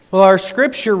Well, our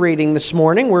scripture reading this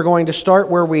morning, we're going to start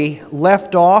where we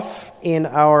left off in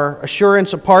our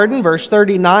assurance of pardon, verse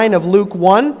 39 of Luke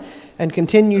 1, and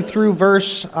continue through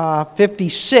verse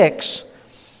 56.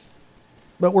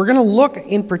 But we're going to look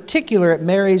in particular at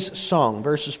Mary's song,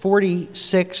 verses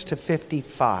 46 to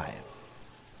 55.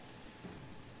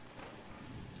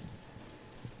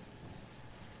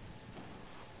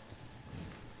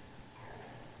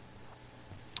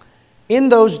 In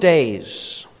those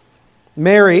days,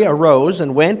 Mary arose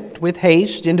and went with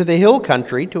haste into the hill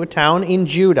country to a town in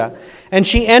Judah. And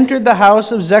she entered the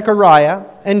house of Zechariah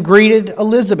and greeted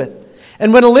Elizabeth.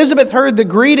 And when Elizabeth heard the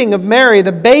greeting of Mary,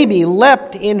 the baby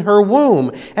leapt in her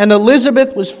womb, and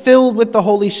Elizabeth was filled with the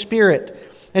Holy Spirit.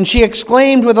 And she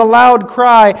exclaimed with a loud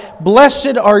cry,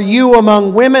 "Blessed are you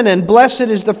among women, and blessed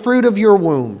is the fruit of your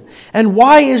womb. And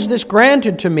why is this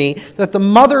granted to me, that the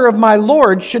mother of my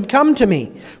Lord should come to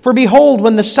me? For behold,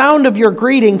 when the sound of your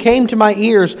greeting came to my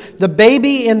ears, the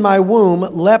baby in my womb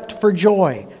leapt for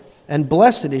joy. And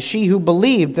blessed is she who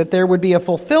believed that there would be a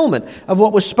fulfillment of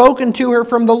what was spoken to her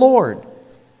from the Lord."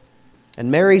 And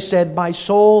Mary said, "My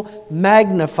soul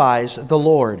magnifies the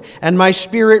Lord, and my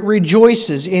spirit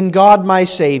rejoices in God my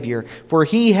Savior, for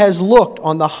he has looked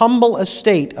on the humble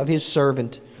estate of his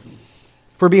servant.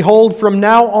 For behold, from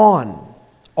now on,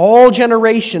 all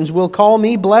generations will call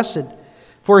me blessed.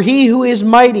 For he who is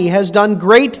mighty has done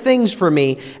great things for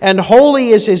me, and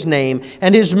holy is his name,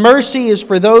 and his mercy is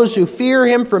for those who fear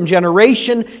him from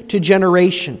generation to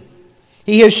generation.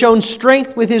 He has shown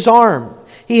strength with his arm.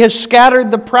 He has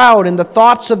scattered the proud in the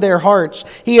thoughts of their hearts.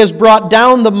 He has brought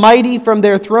down the mighty from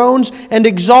their thrones and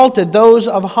exalted those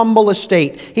of humble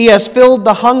estate. He has filled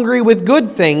the hungry with good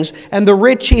things, and the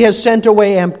rich he has sent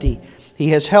away empty. He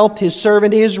has helped his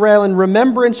servant Israel in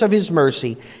remembrance of his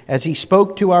mercy, as he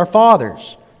spoke to our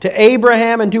fathers, to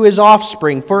Abraham and to his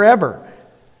offspring forever."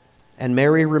 And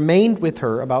Mary remained with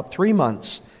her about 3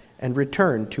 months and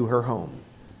returned to her home.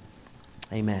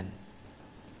 Amen.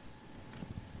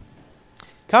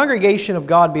 Congregation of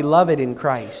God, beloved in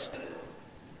Christ,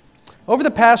 over the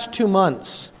past 2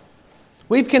 months,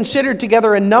 we've considered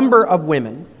together a number of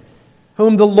women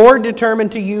whom the Lord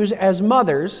determined to use as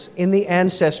mothers in the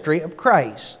ancestry of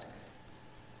Christ.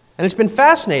 And it's been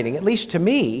fascinating, at least to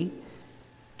me,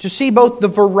 to see both the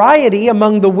variety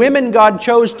among the women God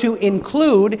chose to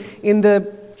include in the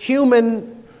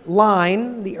human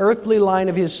line, the earthly line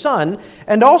of his Son,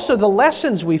 and also the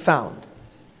lessons we found,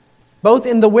 both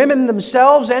in the women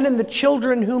themselves and in the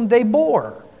children whom they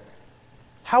bore.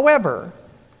 However,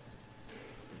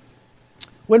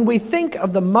 when we think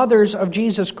of the mothers of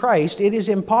Jesus Christ, it is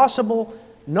impossible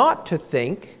not to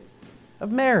think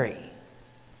of Mary.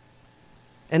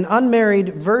 An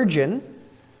unmarried virgin,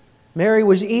 Mary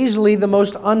was easily the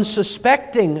most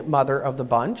unsuspecting mother of the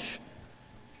bunch,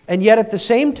 and yet at the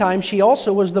same time she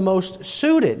also was the most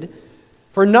suited,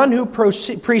 for none who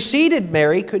preceded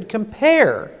Mary could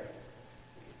compare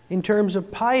in terms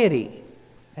of piety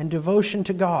and devotion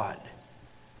to God.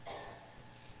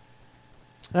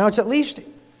 Now, it's at least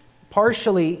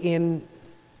partially in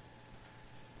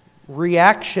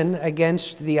reaction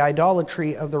against the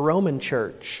idolatry of the Roman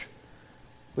Church,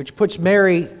 which puts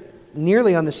Mary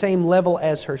nearly on the same level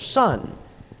as her son,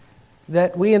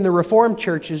 that we in the Reformed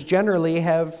churches generally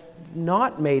have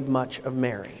not made much of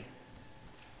Mary.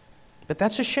 But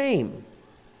that's a shame,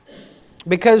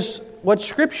 because what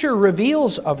Scripture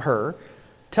reveals of her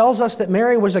tells us that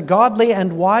Mary was a godly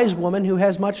and wise woman who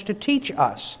has much to teach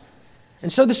us.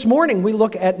 And so this morning we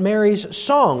look at Mary's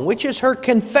song, which is her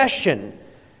confession.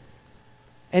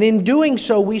 And in doing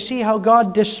so, we see how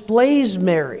God displays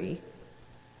Mary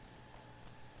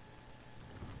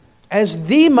as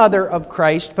the mother of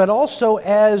Christ, but also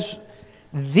as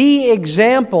the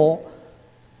example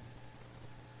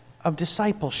of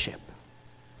discipleship.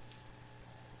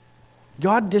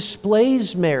 God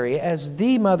displays Mary as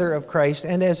the mother of Christ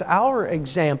and as our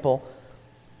example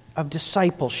of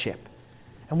discipleship.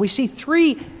 And we see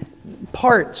 3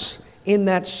 parts in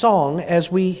that song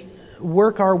as we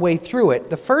work our way through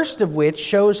it. The first of which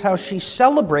shows how she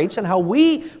celebrates and how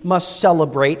we must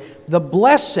celebrate the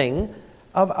blessing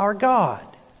of our God.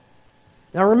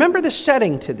 Now remember the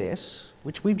setting to this,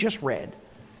 which we've just read.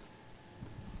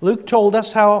 Luke told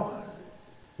us how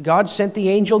God sent the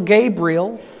angel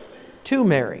Gabriel to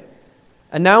Mary,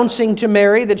 announcing to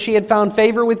Mary that she had found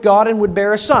favor with God and would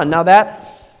bear a son. Now that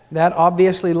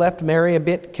obviously left Mary a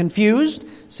bit confused,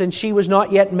 since she was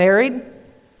not yet married,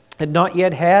 had not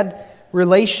yet had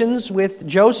relations with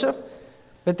Joseph.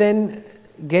 But then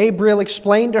Gabriel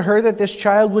explained to her that this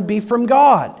child would be from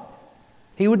God.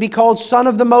 He would be called Son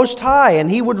of the Most High, and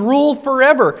he would rule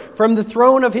forever from the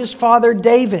throne of his father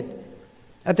David.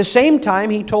 At the same time,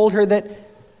 he told her that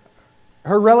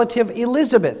her relative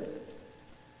Elizabeth,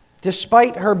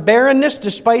 despite her barrenness,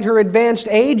 despite her advanced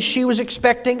age, she was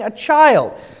expecting a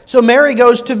child. So Mary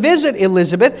goes to visit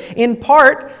Elizabeth, in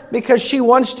part because she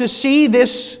wants to see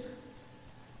this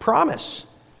promise,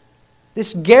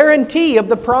 this guarantee of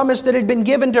the promise that had been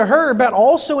given to her, but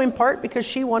also in part because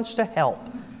she wants to help.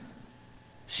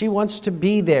 She wants to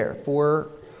be there for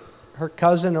her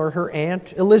cousin or her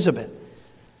aunt Elizabeth.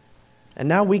 And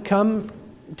now we come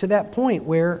to that point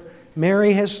where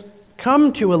Mary has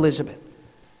come to Elizabeth.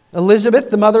 Elizabeth,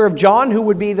 the mother of John, who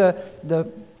would be the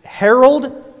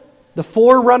herald, the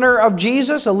forerunner of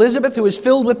Jesus. Elizabeth, who is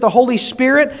filled with the Holy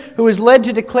Spirit, who is led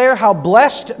to declare how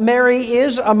blessed Mary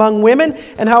is among women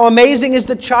and how amazing is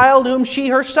the child whom she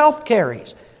herself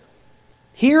carries.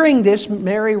 Hearing this,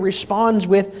 Mary responds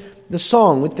with the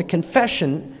song, with the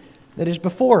confession that is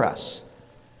before us.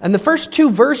 And the first two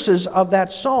verses of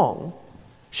that song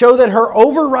show that her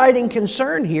overriding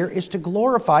concern here is to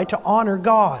glorify, to honor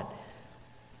God.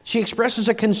 She expresses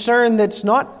a concern that's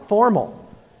not formal.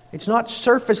 It's not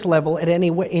surface level in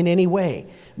any way.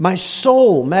 My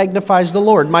soul magnifies the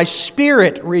Lord. My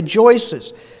spirit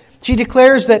rejoices. She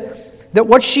declares that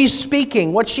what she's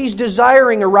speaking, what she's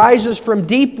desiring arises from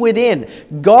deep within.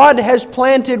 God has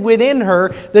planted within her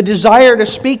the desire to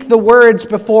speak the words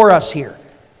before us here.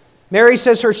 Mary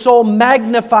says her soul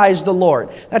magnifies the Lord.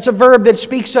 That's a verb that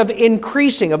speaks of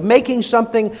increasing, of making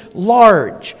something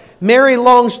large. Mary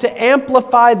longs to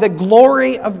amplify the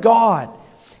glory of God.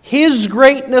 His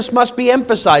greatness must be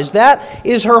emphasized. That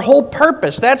is her whole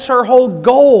purpose. That's her whole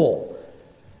goal.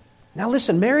 Now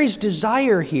listen, Mary's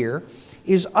desire here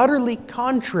is utterly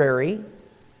contrary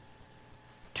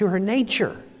to her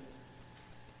nature,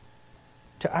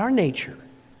 to our nature.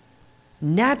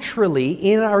 Naturally,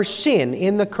 in our sin,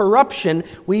 in the corruption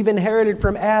we've inherited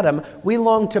from Adam, we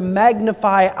long to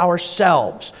magnify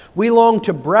ourselves. We long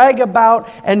to brag about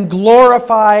and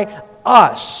glorify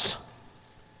us.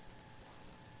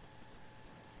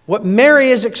 What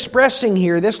Mary is expressing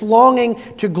here, this longing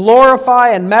to glorify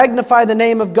and magnify the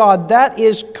name of God, that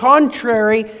is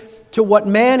contrary to what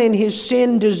man in his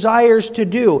sin desires to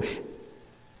do.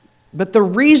 But the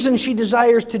reason she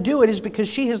desires to do it is because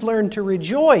she has learned to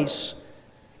rejoice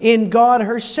in God,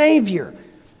 her Savior.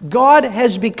 God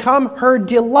has become her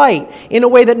delight in a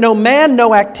way that no man,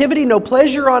 no activity, no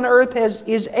pleasure on earth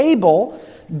is able.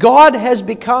 God has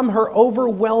become her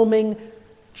overwhelming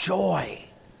joy.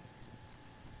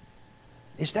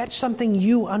 Is that something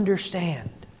you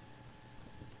understand?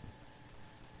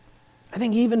 I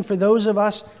think even for those of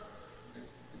us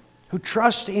who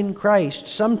trust in Christ,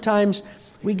 sometimes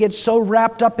we get so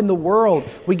wrapped up in the world.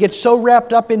 We get so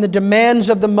wrapped up in the demands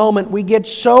of the moment. We get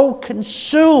so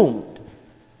consumed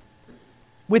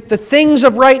with the things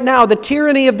of right now, the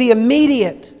tyranny of the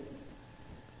immediate,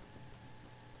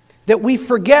 that we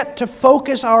forget to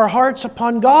focus our hearts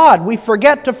upon God. We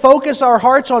forget to focus our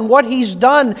hearts on what He's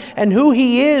done and who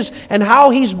He is and how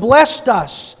He's blessed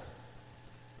us.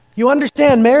 You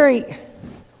understand, Mary,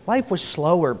 life was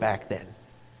slower back then.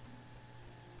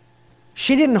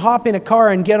 She didn't hop in a car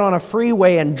and get on a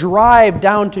freeway and drive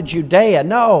down to Judea.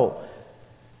 No.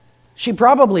 She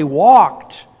probably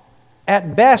walked.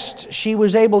 At best, she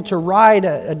was able to ride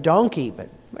a donkey, but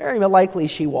very likely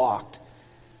she walked.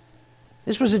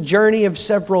 This was a journey of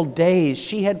several days.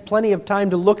 She had plenty of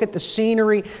time to look at the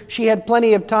scenery. She had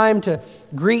plenty of time to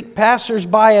greet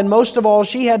passersby. And most of all,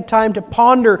 she had time to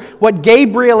ponder what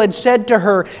Gabriel had said to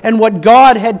her and what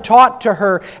God had taught to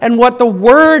her and what the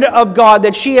Word of God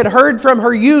that she had heard from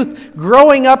her youth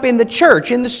growing up in the church,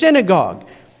 in the synagogue.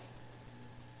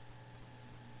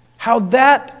 How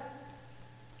that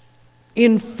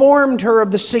informed her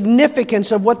of the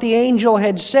significance of what the angel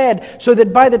had said, so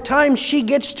that by the time she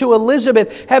gets to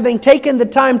Elizabeth, having taken the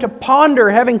time to ponder,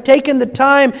 having taken the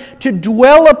time to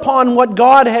dwell upon what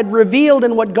God had revealed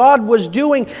and what God was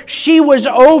doing, she was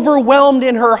overwhelmed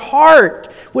in her heart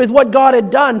with what God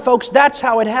had done. Folks, that's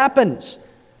how it happens.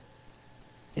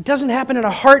 It doesn't happen in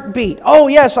a heartbeat. Oh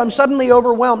yes, I'm suddenly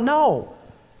overwhelmed. No.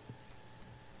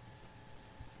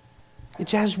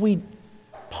 It's as we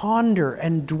ponder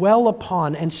and dwell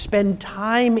upon and spend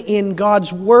time in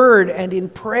God's Word and in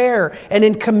prayer and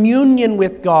in communion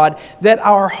with God that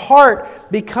our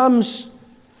heart becomes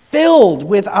filled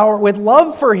with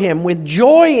love for Him, with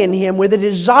joy in Him, with a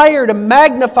desire to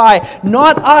magnify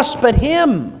not us but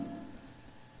Him.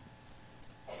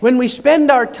 When we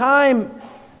spend our time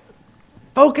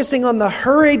focusing on the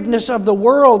hurriedness of the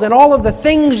world and all of the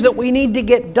things that we need to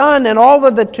get done and all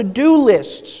of the to-do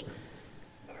lists,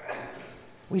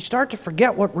 we start to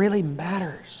forget what really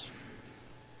matters.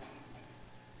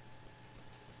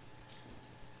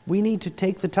 We need to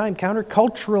take the time,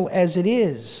 countercultural as it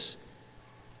is.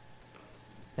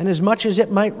 And as much as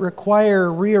it might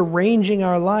require rearranging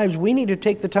our lives, we need to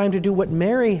take the time to do what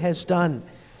Mary has done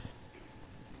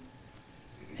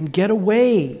and get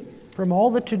away from all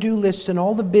the to-do lists and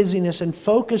all the busyness and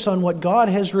focus on what God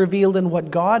has revealed and what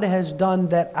God has done,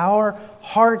 that our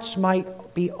hearts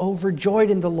might be overjoyed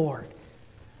in the Lord,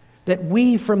 that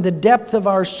we from the depth of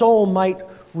our soul might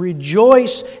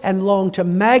rejoice and long to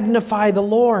magnify the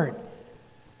Lord.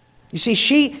 You see,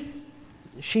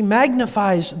 she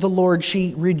magnifies the Lord.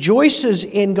 She rejoices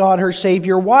in God, her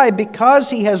Savior. Why? Because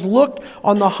He has looked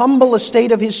on the humble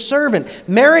estate of His servant.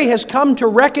 Mary has come to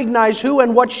recognize who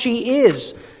and what she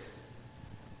is.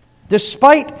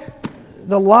 Despite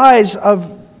the lies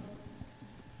of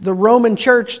the Roman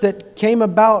Church that came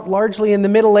about largely in the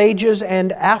Middle Ages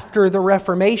and after the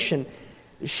Reformation,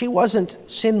 she wasn't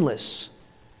sinless.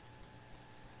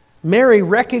 Mary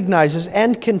recognizes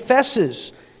and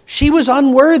confesses she was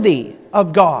unworthy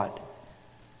of God,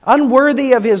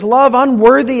 unworthy of His love,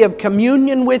 unworthy of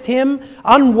communion with Him,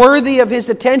 unworthy of His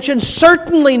attention,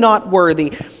 certainly not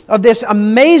worthy of this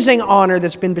amazing honor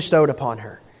that's been bestowed upon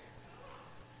her.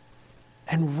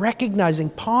 And recognizing,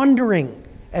 pondering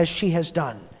as she has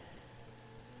done,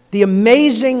 the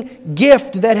amazing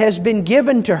gift that has been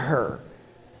given to her,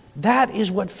 that is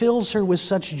what fills her with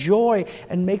such joy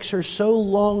and makes her so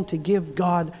long to give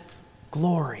God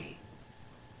glory.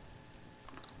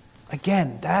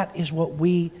 Again, that is what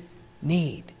we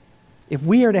need. If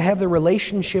we are to have the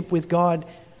relationship with God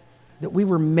that we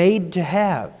were made to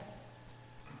have,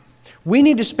 we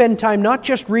need to spend time not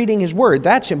just reading His Word,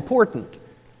 that's important,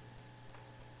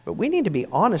 but we need to be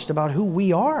honest about who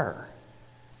we are.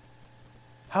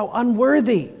 How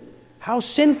unworthy, how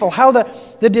sinful, how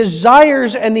the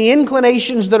desires and the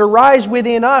inclinations that arise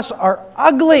within us are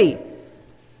ugly.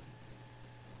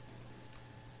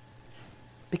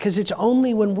 Because it's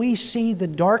only when we see the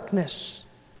darkness,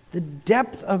 the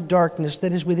depth of darkness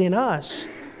that is within us,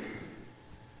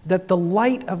 that the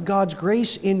light of God's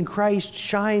grace in Christ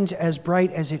shines as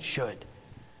bright as it should.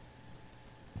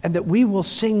 And that we will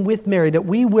sing with Mary, that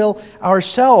we will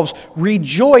ourselves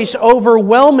rejoice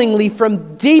overwhelmingly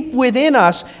from deep within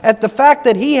us at the fact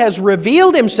that He has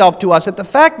revealed Himself to us, at the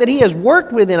fact that He has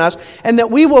worked within us, and that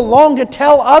we will long to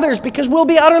tell others because we'll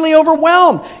be utterly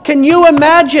overwhelmed. Can you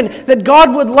imagine that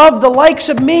God would love the likes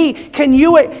of me?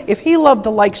 If He loved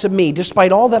the likes of me,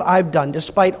 despite all that I've done,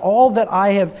 despite all that I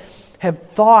have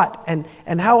thought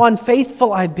and how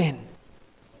unfaithful I've been,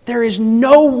 there is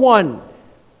no one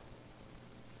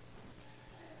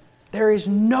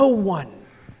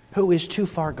who is too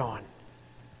far gone.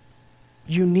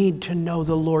 You need to know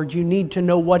the Lord. You need to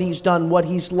know what He's done, what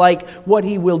He's like, what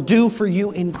He will do for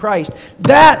you in Christ.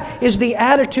 That is the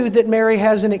attitude that Mary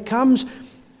has, and it comes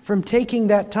from taking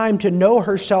that time to know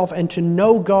herself and to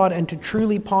know God and to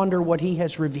truly ponder what He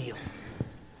has revealed.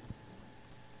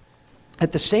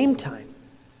 At the same time,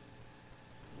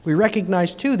 we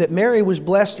recognize too that Mary was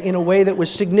blessed in a way that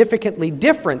was significantly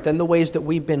different than the ways that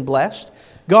we've been blessed.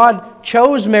 God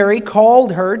chose Mary,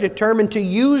 called her, determined to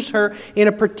use her in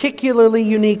a particularly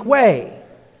unique way.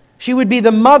 She would be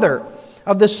the mother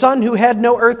of the Son who had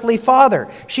no earthly father.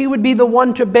 She would be the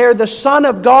one to bear the Son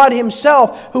of God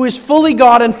Himself, who is fully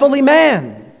God and fully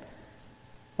man.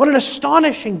 What an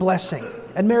astonishing blessing.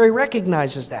 And Mary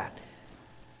recognizes that.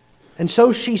 And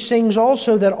so she sings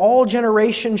also that all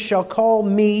generations shall call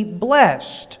me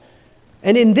blessed.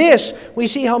 And in this, we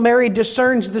see how Mary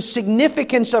discerns the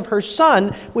significance of her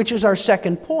Son, which is our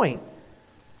second point.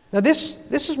 Now this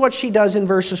is what she does in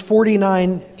verses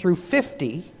 49 through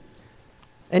 50.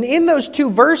 And in those two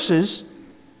verses,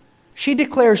 she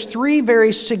declares three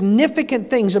very significant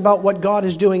things about what God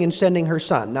is doing in sending her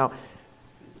Son. Now,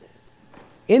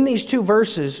 in these two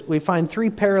verses, we find three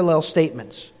parallel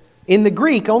statements. In the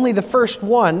Greek, only the first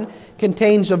one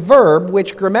contains a verb,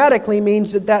 which grammatically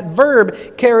means that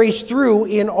verb carries through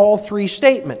in all three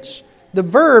statements. The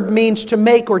verb means to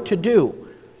make or to do.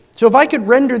 So if I could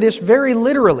render this very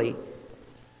literally,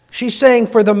 she's saying,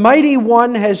 "For the Mighty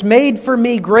One has made for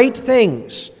me great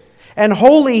things, and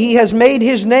holy He has made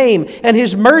His name, and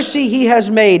His mercy He has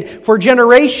made for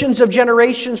generations of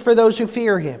generations for those who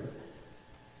fear Him."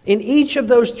 In each of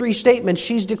those three statements,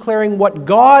 she's declaring what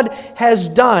God has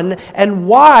done and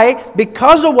why,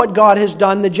 because of what God has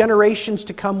done, the generations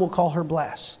to come will call her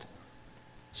blessed.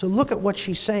 So look at what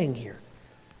she's saying here.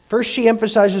 First, she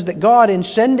emphasizes that God, in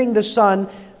sending the Son,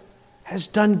 has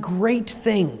done great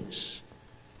things.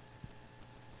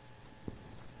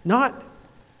 Not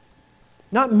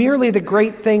merely the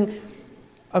great thing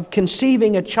of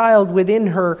conceiving a child within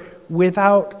her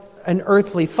without an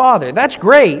earthly father. That's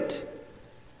great.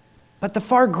 But the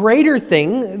far greater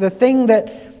thing, the thing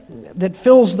that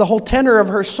fills the whole tenor of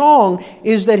her song,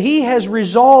 is that He has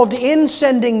resolved in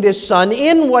sending this Son,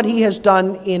 in what He has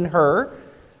done in her,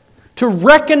 to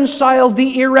reconcile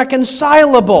the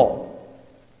irreconcilable,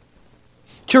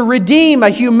 to redeem a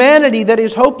humanity that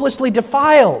is hopelessly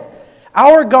defiled.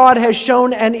 Our God has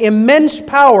shown an immense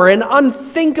power, an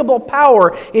unthinkable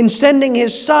power in sending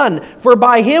His Son, for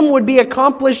by Him would be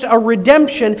accomplished a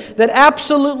redemption that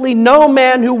absolutely no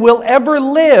man who will ever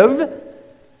live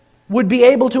would be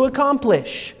able to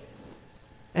accomplish.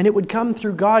 And it would come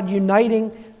through God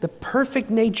uniting the perfect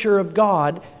nature of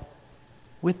God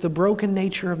with the broken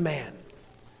nature of man.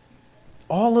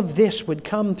 All of this would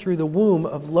come through the womb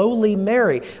of lowly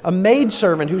Mary, a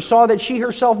maidservant who saw that she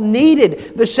herself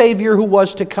needed the Savior who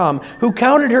was to come, who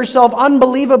counted herself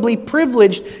unbelievably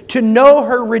privileged to know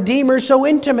her Redeemer so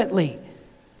intimately.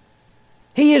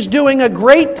 He is doing a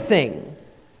great thing,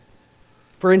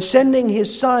 for in sending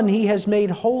His Son, He has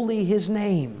made holy His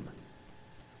name.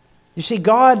 You see,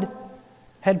 God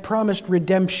had promised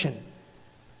redemption.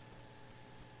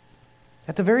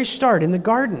 At the very start, in the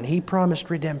garden, He promised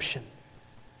redemption.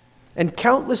 And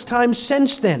countless times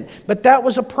since then. But that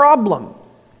was a problem,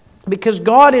 because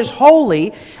God is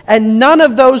holy, and none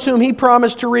of those whom He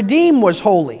promised to redeem was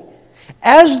holy.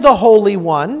 As the Holy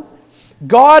One,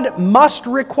 God must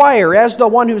require, as the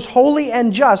one who's holy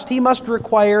and just, He must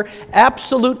require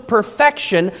absolute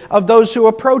perfection of those who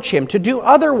approach Him. To do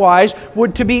otherwise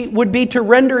would be to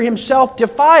render Himself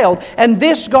defiled, and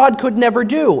this God could never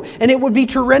do. And it would be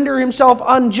to render Himself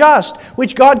unjust,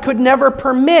 which God could never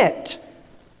permit.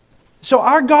 So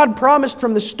our God promised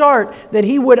from the start that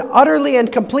He would utterly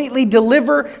and completely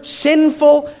deliver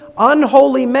sinful,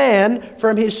 unholy man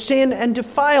from his sin and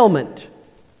defilement.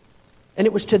 And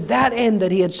it was to that end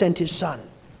that He had sent His Son.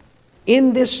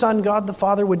 In this Son, God the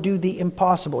Father would do the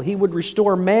impossible. He would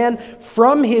restore man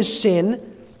from his sin,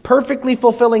 perfectly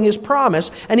fulfilling His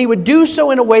promise, and He would do so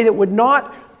in a way that would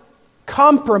not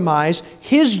compromise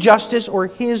His justice or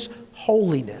His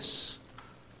holiness.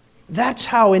 That's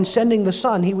how, in sending the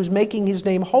Son, He was making His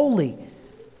name holy,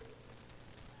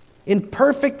 in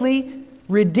perfectly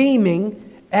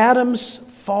redeeming Adam's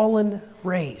fallen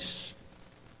race.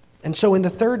 And so in the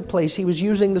third place, He was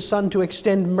using the Son to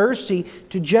extend mercy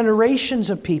to generations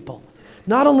of people.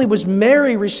 Not only was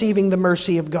Mary receiving the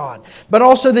mercy of God, but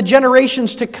also the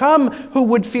generations to come who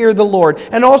would fear the Lord,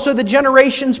 and also the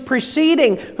generations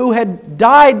preceding who had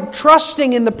died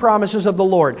trusting in the promises of the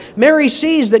Lord. Mary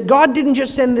sees that God didn't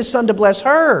just send this Son to bless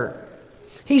her.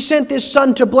 He sent this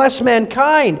Son to bless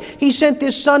mankind. He sent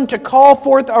this Son to call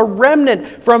forth a remnant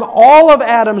from all of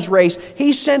Adam's race.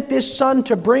 He sent this Son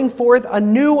to bring forth a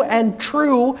new and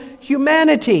true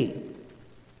humanity.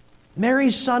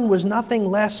 Mary's Son was nothing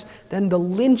less than the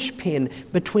linchpin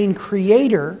between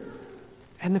Creator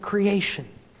and the creation.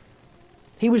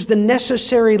 He was the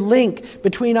necessary link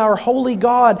between our holy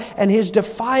God and His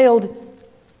defiled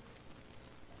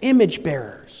image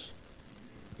bearers.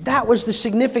 That was the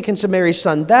significance of Mary's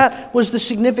Son. That was the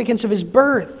significance of His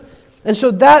birth. And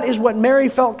so that is what Mary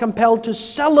felt compelled to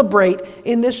celebrate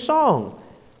in this song.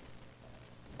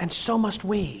 And so must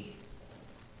we.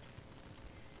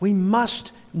 We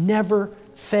must never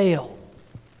fail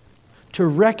to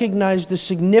recognize the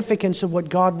significance of what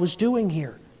God was doing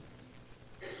here.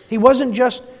 He wasn't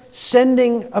just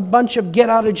sending a bunch of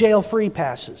get-out-of-jail-free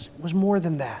passes. It was more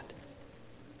than that.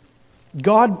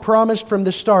 God promised from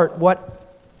the start what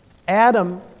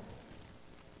Adam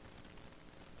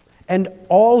and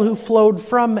all who flowed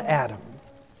from Adam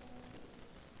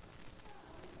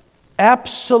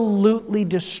absolutely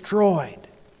destroyed.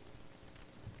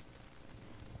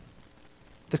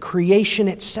 The creation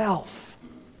itself,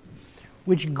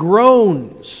 which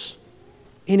groans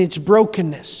in its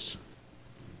brokenness.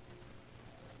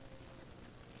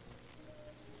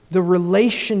 The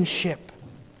relationship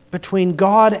between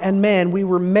God and man. We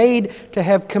were made to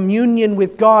have communion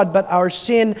with God, but our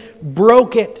sin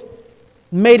broke it,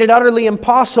 made it utterly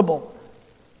impossible.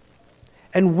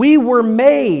 And we were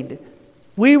made,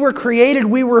 we were created,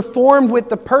 we were formed with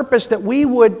the purpose that we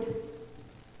would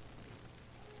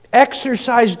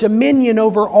exercise dominion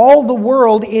over all the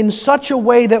world in such a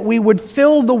way that we would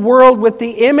fill the world with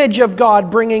the image of God,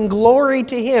 bringing glory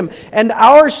to Him. And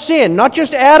our sin, not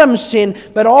just Adam's sin,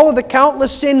 but all of the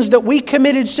countless sins that we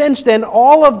committed since then,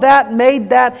 all of that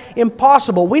made that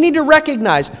impossible. We need to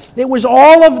recognize it was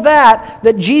all of that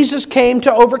that Jesus came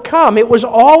to overcome. It was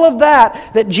all of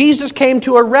that that Jesus came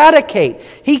to eradicate.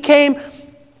 He came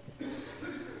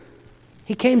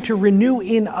to renew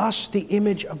in us the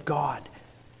image of God.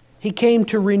 He came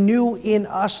to renew in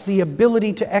us the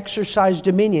ability to exercise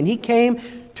dominion. He came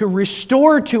to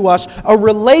restore to us a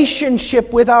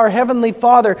relationship with our Heavenly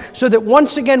Father so that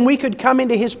once again we could come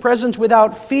into His presence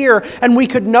without fear, and we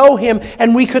could know Him,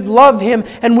 and we could love Him,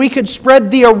 and we could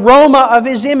spread the aroma of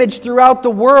His image throughout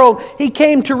the world. He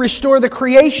came to restore the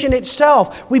creation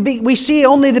itself. We see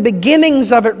only the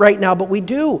beginnings of it right now, but we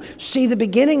do see the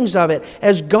beginnings of it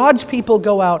as God's people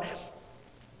go out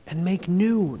and make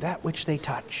new that which they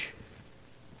touch.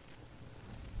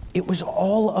 It was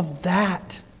all of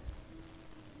that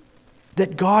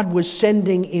God was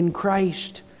sending in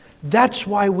Christ. That's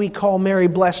why we call Mary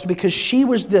blessed, because she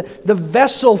was the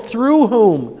vessel through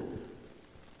whom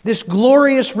this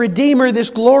glorious Redeemer, this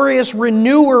glorious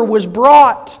Renewer was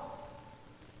brought.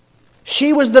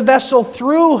 She was the vessel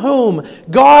through whom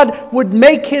God would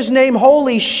make His name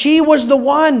holy. She was the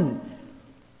one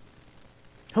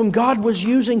whom God was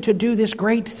using to do this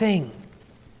great thing.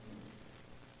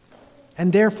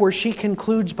 And therefore she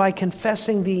concludes by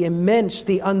confessing the immense,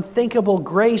 the unthinkable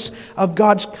grace of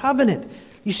God's covenant.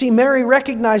 You see, Mary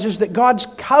recognizes that God's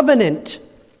covenant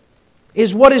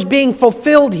is what is being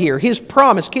fulfilled here. His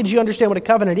promise. Kids, you understand what a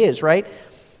covenant is, right?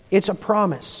 It's a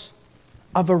promise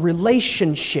of a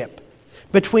relationship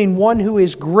between one who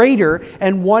is greater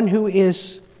and one who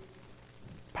is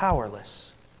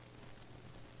powerless.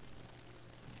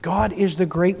 God is the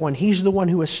great one. He's the one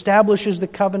who establishes the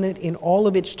covenant in all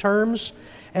of its terms,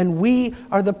 and we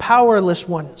are the powerless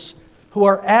ones who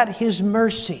are at His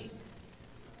mercy.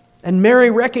 And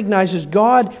Mary recognizes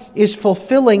God is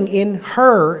fulfilling in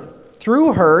her,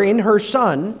 through her, in her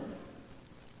Son,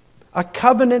 a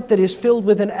covenant that is filled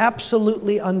with an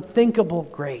absolutely unthinkable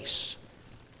grace.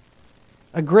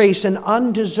 A grace, an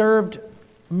undeserved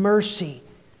mercy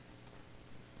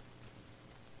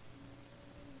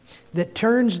that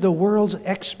turns the world's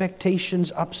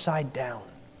expectations upside down.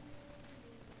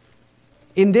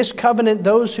 In this covenant,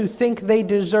 those who think they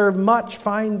deserve much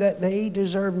find that they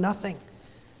deserve nothing.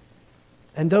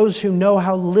 And those who know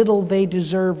how little they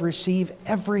deserve receive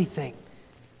everything.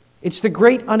 It's the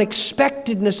great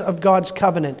unexpectedness of God's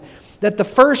covenant, that the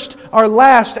first are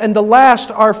last and the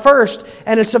last are first.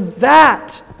 And it's of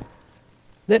that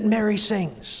Mary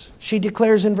sings. She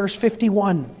declares in verse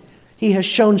 51, He has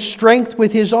shown strength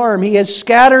with His arm. He has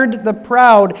scattered the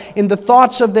proud in the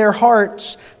thoughts of their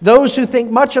hearts. Those who think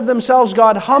much of themselves,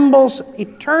 God humbles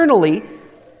eternally.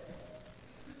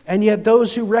 And yet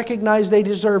those who recognize they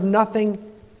deserve nothing,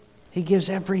 He gives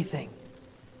everything.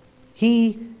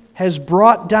 He has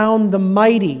brought down the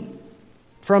mighty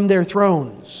from their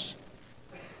thrones.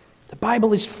 The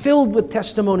Bible is filled with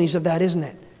testimonies of that, isn't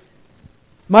it?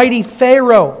 Mighty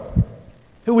Pharaoh,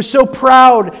 who was so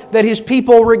proud that his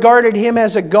people regarded him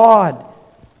as a god.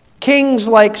 Kings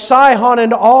like Sihon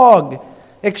and Og,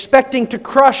 expecting to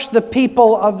crush the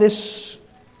people of this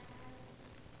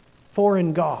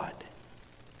foreign god.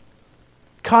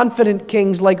 Confident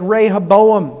kings like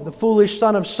Rehoboam, the foolish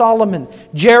son of Solomon.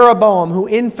 Jeroboam, who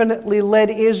infinitely led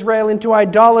Israel into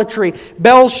idolatry.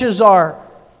 Belshazzar,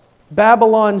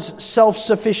 Babylon's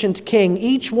self-sufficient king.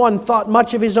 Each one thought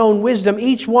much of his own wisdom.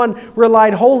 Each one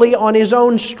relied wholly on his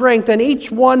own strength. And each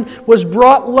one was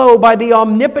brought low by the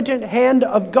omnipotent hand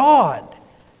of God.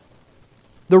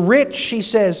 The rich, she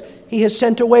says, He has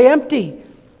sent away empty.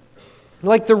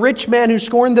 Like the rich man who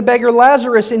scorned the beggar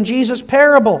Lazarus in Jesus'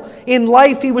 parable. In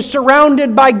life he was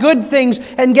surrounded by good things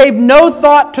and gave no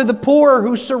thought to the poor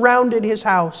who surrounded his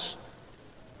house.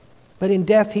 But in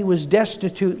death he was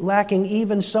destitute, lacking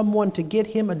even someone to get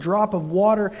him a drop of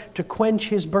water to quench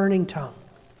his burning tongue.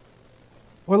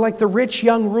 Or like the rich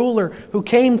young ruler who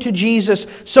came to Jesus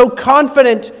so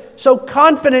confident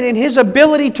in his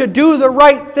ability to do the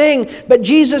right thing. But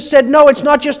Jesus said, no, it's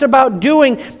not just about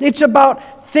doing, it's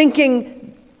about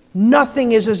thinking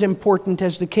nothing is as important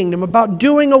as the kingdom, about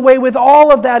doing away with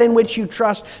all of that in which you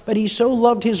trust. But he so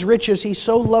loved his riches, he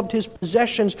so loved his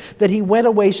possessions, that he went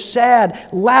away sad,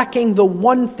 lacking the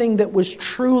one thing that was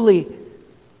truly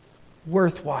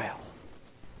worthwhile.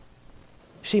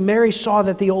 See, Mary saw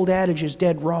that the old adage is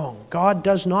dead wrong. God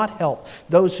does not help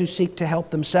those who seek to help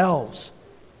themselves.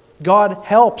 God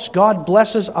helps, God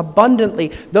blesses abundantly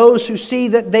those who see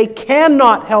that they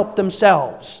cannot help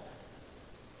themselves,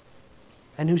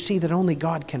 and who see that only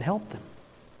God can help them.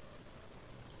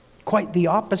 Quite the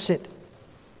opposite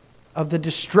of the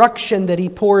destruction that He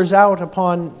pours out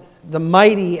upon the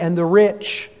mighty and the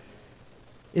rich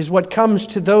is what comes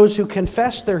to those who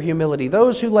confess their humility.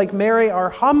 Those who, like Mary, are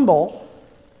humble,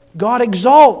 God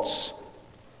exalts.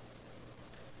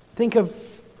 Think of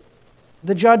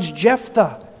the judge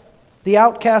Jephthah, the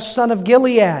outcast son of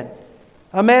Gilead.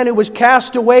 A man who was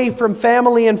cast away from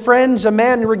family and friends, a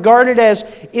man regarded as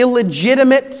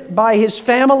illegitimate by his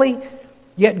family.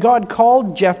 Yet God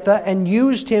called Jephthah and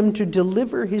used him to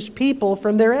deliver his people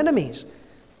from their enemies.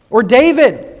 Or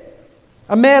David,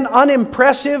 a man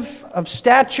unimpressive of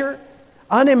stature,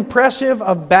 unimpressive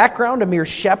of background, a mere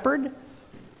shepherd.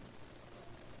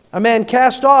 A man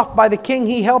cast off by the king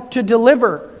he helped to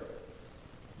deliver,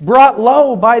 brought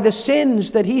low by the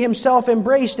sins that he himself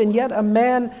embraced, and yet a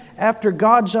man after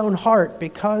God's own heart,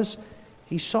 because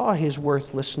he saw his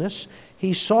worthlessness,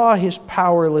 he saw his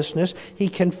powerlessness, he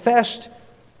confessed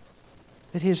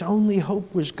that his only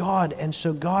hope was God, and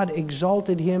so God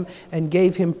exalted him and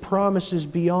gave him promises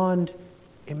beyond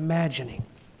imagining.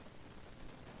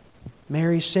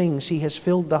 Mary sings, He has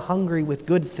filled the hungry with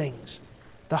good things.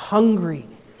 The hungry,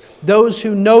 those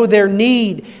who know their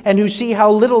need and who see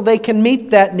how little they can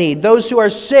meet that need. Those who are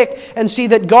sick and see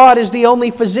that God is the only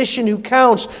physician who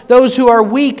counts. Those who are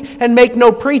weak and make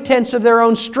no pretense of their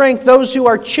own strength. Those who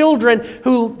are children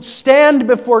who stand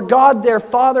before God their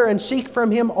Father and seek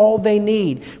from Him all they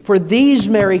need. For these,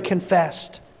 Mary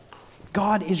confessed,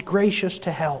 God is gracious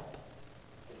to help.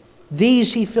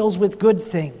 These He fills with good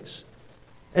things.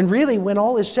 And really, when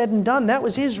all is said and done, that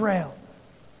was Israel.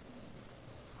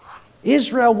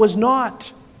 Israel was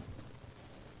not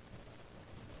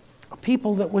a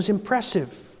people that was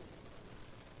impressive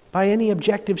by any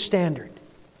objective standard.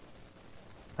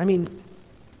 I mean,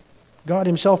 God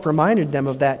Himself reminded them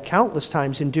of that countless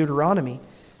times in Deuteronomy.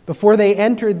 Before they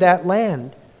entered that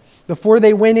land, before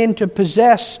they went in to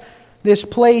possess this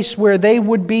place where they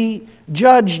would be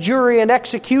judge, jury, and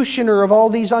executioner of all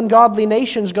these ungodly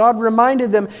nations, God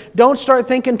reminded them, don't start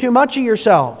thinking too much of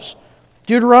yourselves.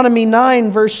 Deuteronomy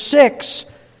 9, verse 6,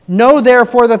 know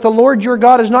therefore that the Lord your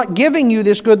God is not giving you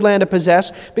this good land to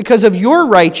possess because of your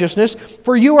righteousness,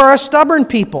 for you are a stubborn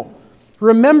people.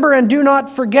 Remember and do not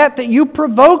forget that you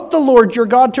provoked the Lord your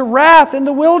God to wrath in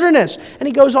the wilderness. And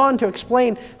he goes on to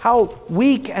explain how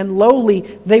weak and lowly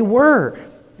they were.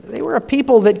 They were a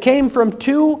people that came from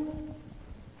two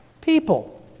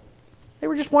people. They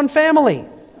were just one family.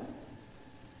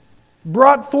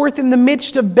 Brought forth in the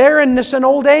midst of barrenness and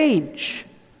old age.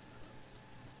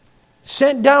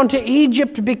 Sent down to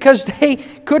Egypt because they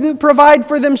couldn't provide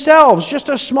for themselves. Just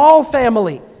a small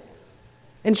family.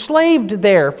 Enslaved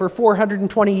there for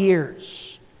 420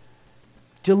 years.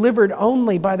 Delivered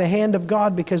only by the hand of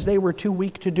God because they were too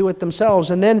weak to do it themselves.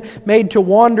 And then made to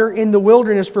wander in the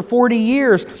wilderness for 40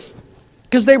 years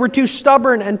because they were too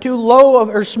stubborn and too low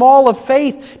or small of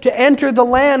faith to enter the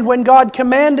land when God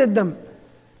commanded them.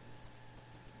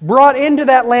 Brought into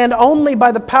that land only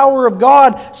by the power of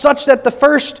God, such that the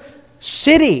first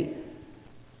city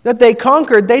that they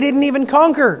conquered, they didn't even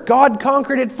conquer. God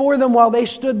conquered it for them while they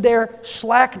stood there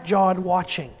slack-jawed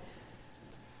watching.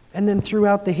 And then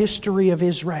throughout the history of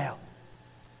Israel,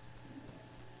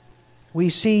 we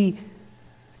see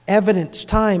evidence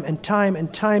time and time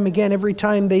and time again. Every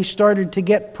time they started to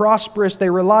get prosperous, they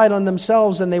relied on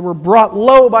themselves and they were brought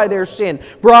low by their sin,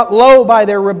 brought low by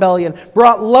their rebellion,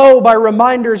 brought low by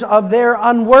reminders of their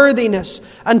unworthiness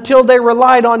until they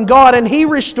relied on God and He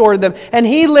restored them and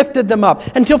He lifted them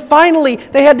up until finally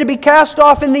they had to be cast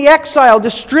off in the exile,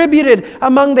 distributed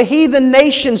among the heathen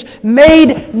nations,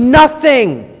 made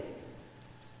nothing.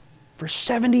 For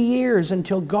 70 years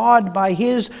until God, by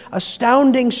His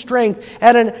astounding strength,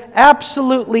 at an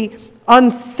absolutely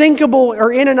unthinkable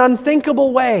or in an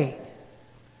unthinkable way,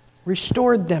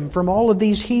 restored them from all of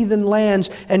these heathen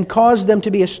lands and caused them to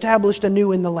be established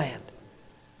anew in the land.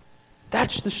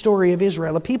 That's the story of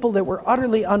Israel, a people that were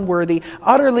utterly unworthy,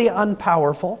 utterly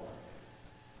unpowerful,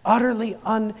 utterly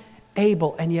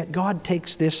unable, and yet God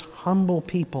takes this humble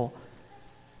people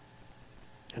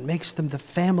and makes them the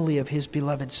family of His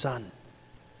beloved Son.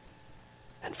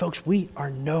 And folks, we are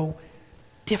no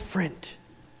different.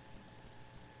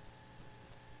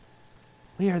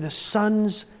 We are the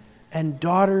sons and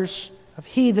daughters of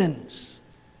heathens.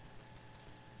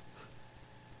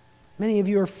 Many of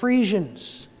you are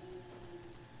Frisians,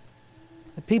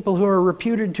 the people who are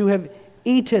reputed to have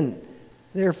eaten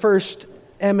their first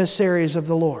emissaries of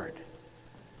the Lord.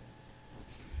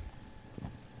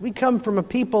 We come from a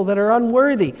people that are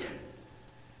unworthy,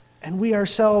 and we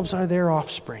ourselves are their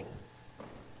offspring.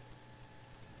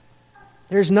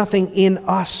 There's nothing in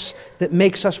us that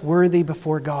makes us worthy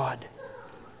before God.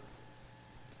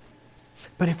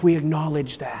 But if we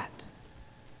acknowledge that,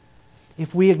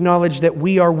 if we acknowledge that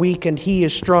we are weak and He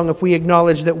is strong, if we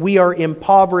acknowledge that we are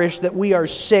impoverished, that we are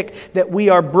sick, that we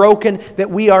are broken, that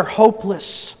we are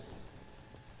hopeless,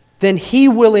 then He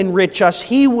will enrich us,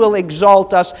 He will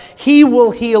exalt us, He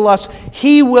will heal us,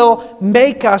 He will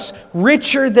make us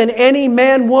richer than any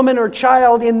man, woman, or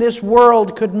child in this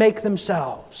world could make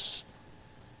themselves.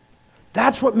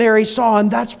 That's what Mary saw,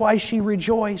 and that's why she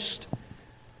rejoiced.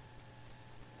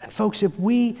 And folks, if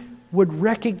we would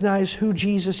recognize who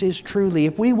Jesus is truly,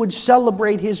 if we would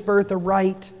celebrate His birth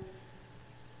aright,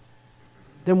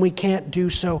 then we can't do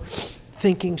so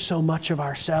thinking so much of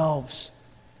ourselves.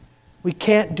 We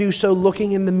can't do so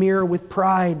looking in the mirror with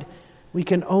pride. We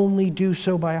can only do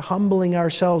so by humbling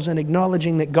ourselves and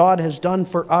acknowledging that God has done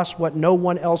for us what no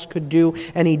one else could do,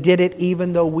 and He did it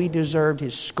even though we deserved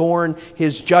His scorn,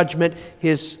 His judgment,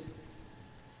 His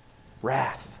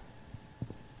wrath.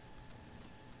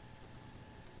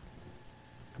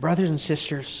 Brothers and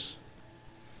sisters,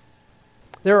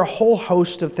 there are a whole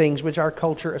host of things which our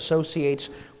culture associates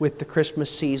with the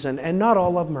Christmas season, and not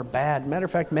all of them are bad. Matter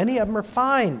of fact, many of them are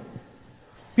fine.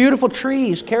 Beautiful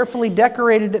trees, carefully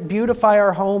decorated, that beautify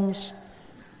our homes.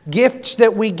 Gifts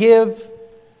that we give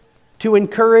to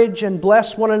encourage and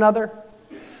bless one another.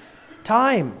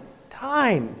 Time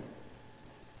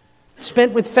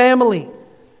spent with family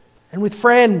and with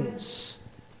friends,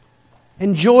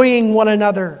 enjoying one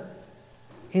another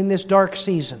in this dark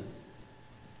season.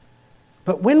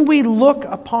 But when we look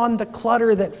upon the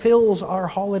clutter that fills our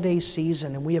holiday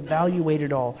season and we evaluate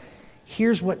it all,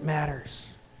 here's what matters.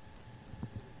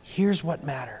 Here's what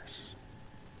matters.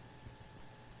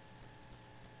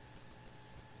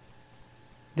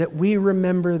 That we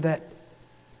remember that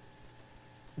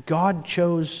God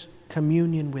chose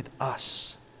communion with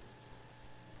us.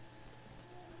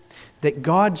 That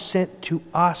God sent to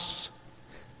us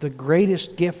the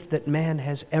greatest gift that man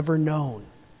has ever known.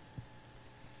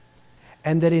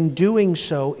 And that in doing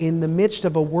so, in the midst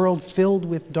of a world filled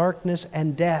with darkness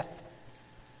and death,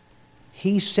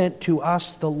 He sent to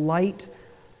us the light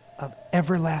of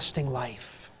everlasting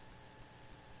life.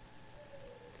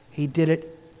 He did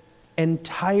it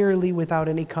entirely without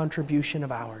any contribution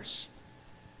of ours.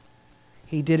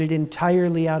 He did it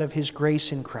entirely out of His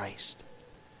grace in Christ.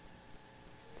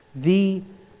 The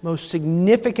most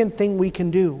significant thing we can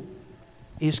do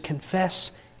is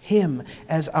confess Him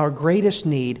as our greatest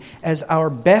need, as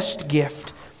our best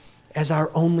gift, as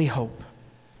our only hope,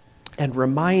 and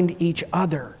remind each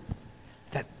other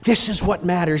that this is what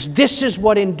matters, this is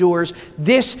what endures,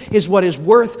 this is what is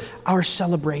worth our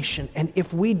celebration. And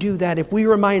if we do that, if we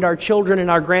remind our children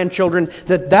and our grandchildren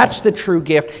that that's the true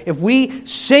gift, if we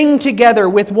sing together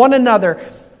with one another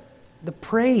the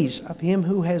praise of Him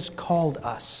who has called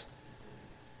us,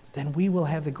 then we will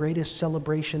have the greatest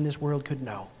celebration this world could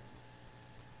know.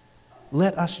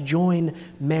 Let us join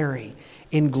Mary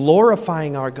in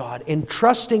glorifying our God, in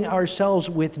trusting ourselves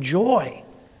with joy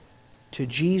to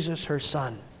Jesus, her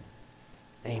Son.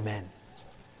 Amen.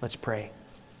 Let's pray.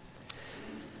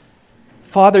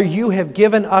 Father, You have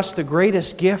given us the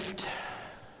greatest gift.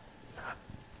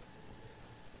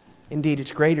 Indeed,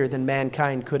 it's greater than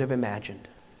mankind could have imagined.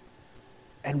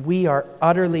 And we are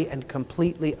utterly and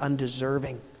completely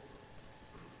undeserving.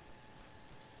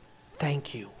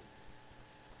 Thank You.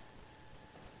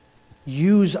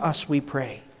 Use us, we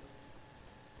pray,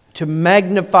 to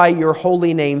magnify Your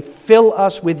holy name. Fill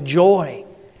us with joy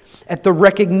at the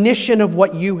recognition of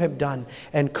what You have done,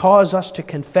 and cause us to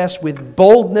confess with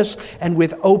boldness and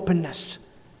with openness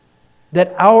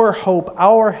that our hope,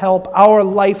 our help, our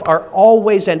life are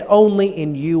always and only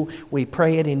in You. We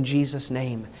pray it in Jesus'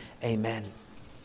 name. Amen.